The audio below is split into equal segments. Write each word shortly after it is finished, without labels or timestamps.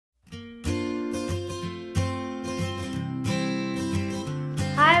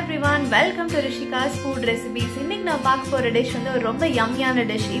everyone, welcome to Rishika's food recipes. இன்னைக்கு நான் பார்க்க போற டிஷ் வந்து ஒரு ரொம்ப யம்மியான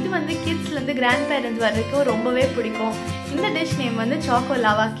டிஷ். இது வந்து கிட்ஸ்ல இருந்து கிராண்ட் பேரண்ட்ஸ் வரைக்கும் ரொம்பவே பிடிக்கும். இந்த டிஷ் நேம் வந்து Choco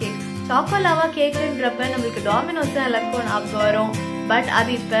Lava Cake. Choco Lava Cakeன்றப்ப நமக்கு Dominos தான் எல்லாருக்கும் ஞாபகம் வரும். பட்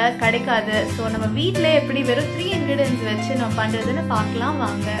அது இப்ப கிடைக்காது. சோ நம்ம வீட்லயே எப்படி வெறும் 3 ingredients வச்சு நம்ம பண்றதுன்னு பார்க்கலாம்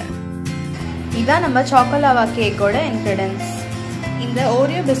வாங்க. இதான் நம்ம Choco Lava Cakeோட ingredients. இந்த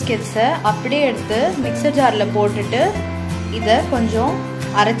Oreo biscuits அப்படியே எடுத்து மிக்ஸர் ஜார்ல போட்டுட்டு இதை கொஞ்சம்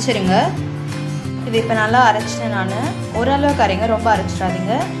அரைச்சிருங்க. இது இப்போ நல்லா அரைச்சிட்டேன் நான். ஓரளவுக்கு அரைங்க, ரொம்ப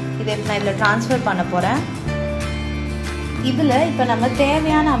அரைச்சிடாதீங்க. இதை இப்போ நான் இதில் ட்ரான்ஸ்ஃபர் பண்ண போகிறேன். இதில் இப்போ நம்ம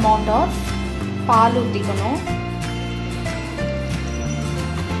தேவையான அமௌண்ட் ஆஃப் பால் ஊற்றிக்கணும்.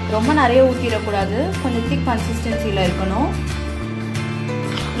 ரொம்ப நிறைய ஊற்றிடக்கூடாது, கொஞ்சம் திக் கன்சிஸ்டன்சியில் இருக்கணும்.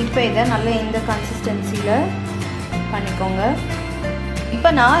 இப்போ இதை நல்லா இந்த கன்சிஸ்டன்சியில் பண்ணிக்கோங்க.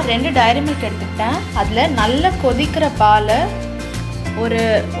 இப்போ நான் 2 டைரி மில்க் எடுத்துக்கிட்டேன். அதில் நல்லா கொதிக்கிற பாலை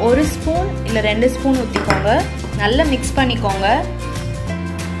ஒரு ஸ்பூன் இல்லை 2 ஸ்பூன் ஊற்றிக்கோங்க. நல்லா மிக்ஸ் பண்ணிக்கோங்க.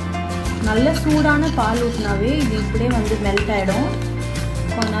 நல்ல சூடான பால் ஊற்றினாவே இது இப்படியே வந்து மெல்ட் ஆகிடும்.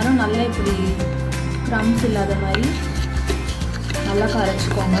 கொஞ்ச நேரம் நல்லா இப்படி க்ரம்ஸ் இல்லாத மாதிரி நல்லா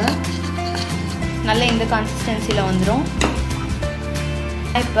கரைச்சிக்கோங்க. நல்லா இந்த கன்சிஸ்டன்சியில் வந்துடும்.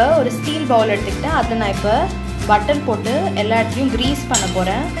 இப்போ ஒரு ஸ்டீல் பவுல் எடுத்துக்கிட்டேன். அதில் நான் இப்போ பட்டர் போட்டு எல்லா இடத்துலையும் க்ரீஸ் பண்ண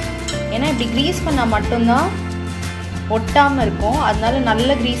போகிறேன். ஏன்னா இப்படி க்ரீஸ் பண்ணால் மட்டும்தான் ஒட்டாமல் இருக்கும். அதனால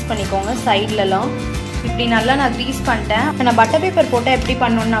நல்லா க்ரீஸ் பண்ணிக்கோங்க சைட்லலாம். இப்படி நல்லா நான் க்ரீஸ் பண்ணிட்டேன். இப்போ நான் பட்டர் பேப்பர் போட்டால் எப்படி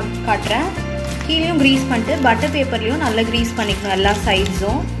பண்ணணுன்னு நான் காட்டுறேன். கீழேயும் க்ரீஸ் பண்ணிட்டு பட்டர் பேப்பர்லேயும் நல்லா க்ரீஸ் பண்ணிக்கணும் எல்லா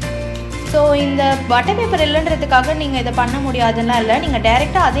சைட்ஸும். ஸோ இந்த பட்டர் பேப்பர் இல்லைன்றதுக்காக நீங்கள் இதை பண்ண முடியாதுன்னா இல்லை, நீங்கள்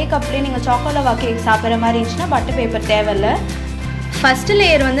டைரெக்டாக அதே கப்லேயே நீங்கள் Choco Lava Cake சாப்பிட்ற மாதிரி இருந்துச்சுன்னா பட்டர் பேப்பர் தேவையில்லை. ஃபஸ்ட்டு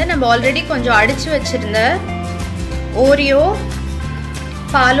லேயர் வந்து நம்ம ஆல்ரெடி கொஞ்சம் அடித்து வச்சுருந்த ஓரியோ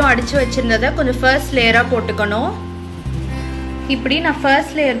பாலும் அடித்து வச்சுருந்ததை கொஞ்சம் ஃபர்ஸ்ட் லேயராக போட்டுக்கணும். இப்படி நான்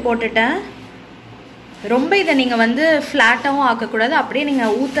ஃபர்ஸ்ட் லேயர் போட்டுட்டேன். ரொம்ப இதை நீங்கள் வந்து ஃப்ளாட்டாகவும் ஆக்கக்கூடாது, அப்படியே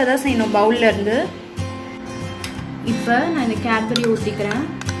நீங்கள் ஊற்ற தான் செய்யணும் பவுல்லேருந்து. இப்போ நான் இந்த கேட்பரி ஊற்றிக்கிறேன்.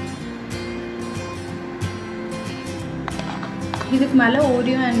 இதுக்கு மேலே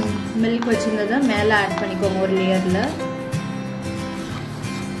ஓரியோ அண்ட் மில்க் வச்சுருந்ததை மேலே ஆட் பண்ணிக்கோங்க ஒரு லேயரில்.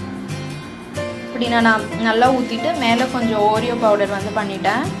 இப்படி நான் நல்லா ஊற்றிட்டு மேலே கொஞ்சம் ஓரியோ பவுடர் வந்து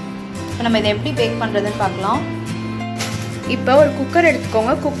பண்ணிட்டேன். இப்போ நம்ம இதை எப்படி பேக் பண்ணுறதுன்னு பார்க்கலாம். இப்போ ஒரு குக்கர்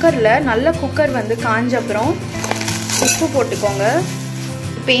எடுத்துக்கோங்க. குக்கரில் நல்ல குக்கர் வந்து காஞ்ச அப்புறம் உப்பு போட்டுக்கோங்க.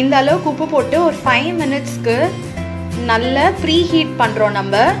 இப்போ இந்த அளவுக்கு உப்பு போட்டு ஒரு 5 மினிட்ஸ்க்கு நல்லா ப்ரீ ஹீட் பண்ணுறோம்.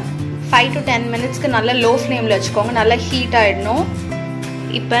 நம்ம 5 to 10 மினிட்ஸ்க்கு நல்லா லோ ஃப்ளேமில் வச்சுக்கோங்க. நல்லா ஹீட் ஆகிடணும்.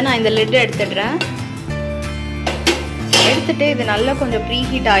 இப்போ நான் இந்த லிட் எடுத்துடுறேன். எடுத்துகிட்டு இது நல்லா கொஞ்சம் ப்ரீ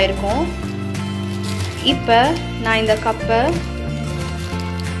ஹீட் ஆகிருக்கும். இப்போ நான் இந்த கப்பை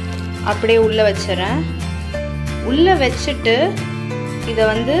அப்படியே உள்ளே வச்சிடறேன். உள்ளே வச்சுட்டு இதை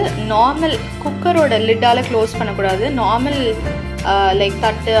வந்து நார்மல் குக்கரோட லிட்டால் க்ளோஸ் பண்ணக்கூடாது. நார்மல் லைக்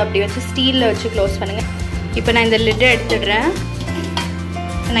தட்டு அப்படி வச்சு ஸ்டீலில் வச்சு க்ளோஸ் பண்ணுங்கள். இப்போ நான் இந்த லிட்டை எடுத்துடுறேன்.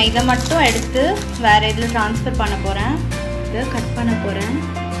 நான் இதை மட்டும் எடுத்து வேறு இதில் ட்ரான்ஸ்ஃபர் பண்ண போகிறேன். இதை கட் பண்ண போகிறேன்.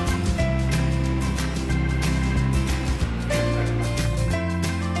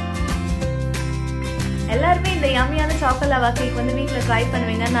 எல்லாருமே இந்த யம்மியான Choco Lava Cake வந்து வீட்டில் ட்ரை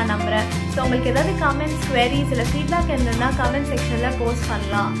பண்ணுவீங்கன்னு நான் நம்புகிறேன். ஸோ உங்களுக்கு ஏதாவது கமெண்ட்ஸ், குவெரிஸ் இல்லை ஃபீட்பேக் இருந்ததுன்னா கமெண்ட் செக்ஷனில் போஸ்ட்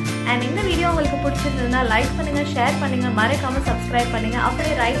பண்ணலாம். அண்ட் இந்த வீடியோ உங்களுக்கு பிடிச்சிருந்ததுன்னா லைக் பண்ணுங்கள், ஷேர் பண்ணுங்கள், மறக்காமல் சப்ஸ்கிரைப் பண்ணுங்கள்.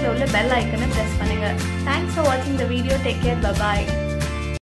 அப்படியே ரைட்டில் உள்ள பெல் ஐக்கனை ப்ரெஸ் பண்ணுங்கள். தேங்க்ஸ் ஃபார் வாட்சிங் the video. Take care, bye bye.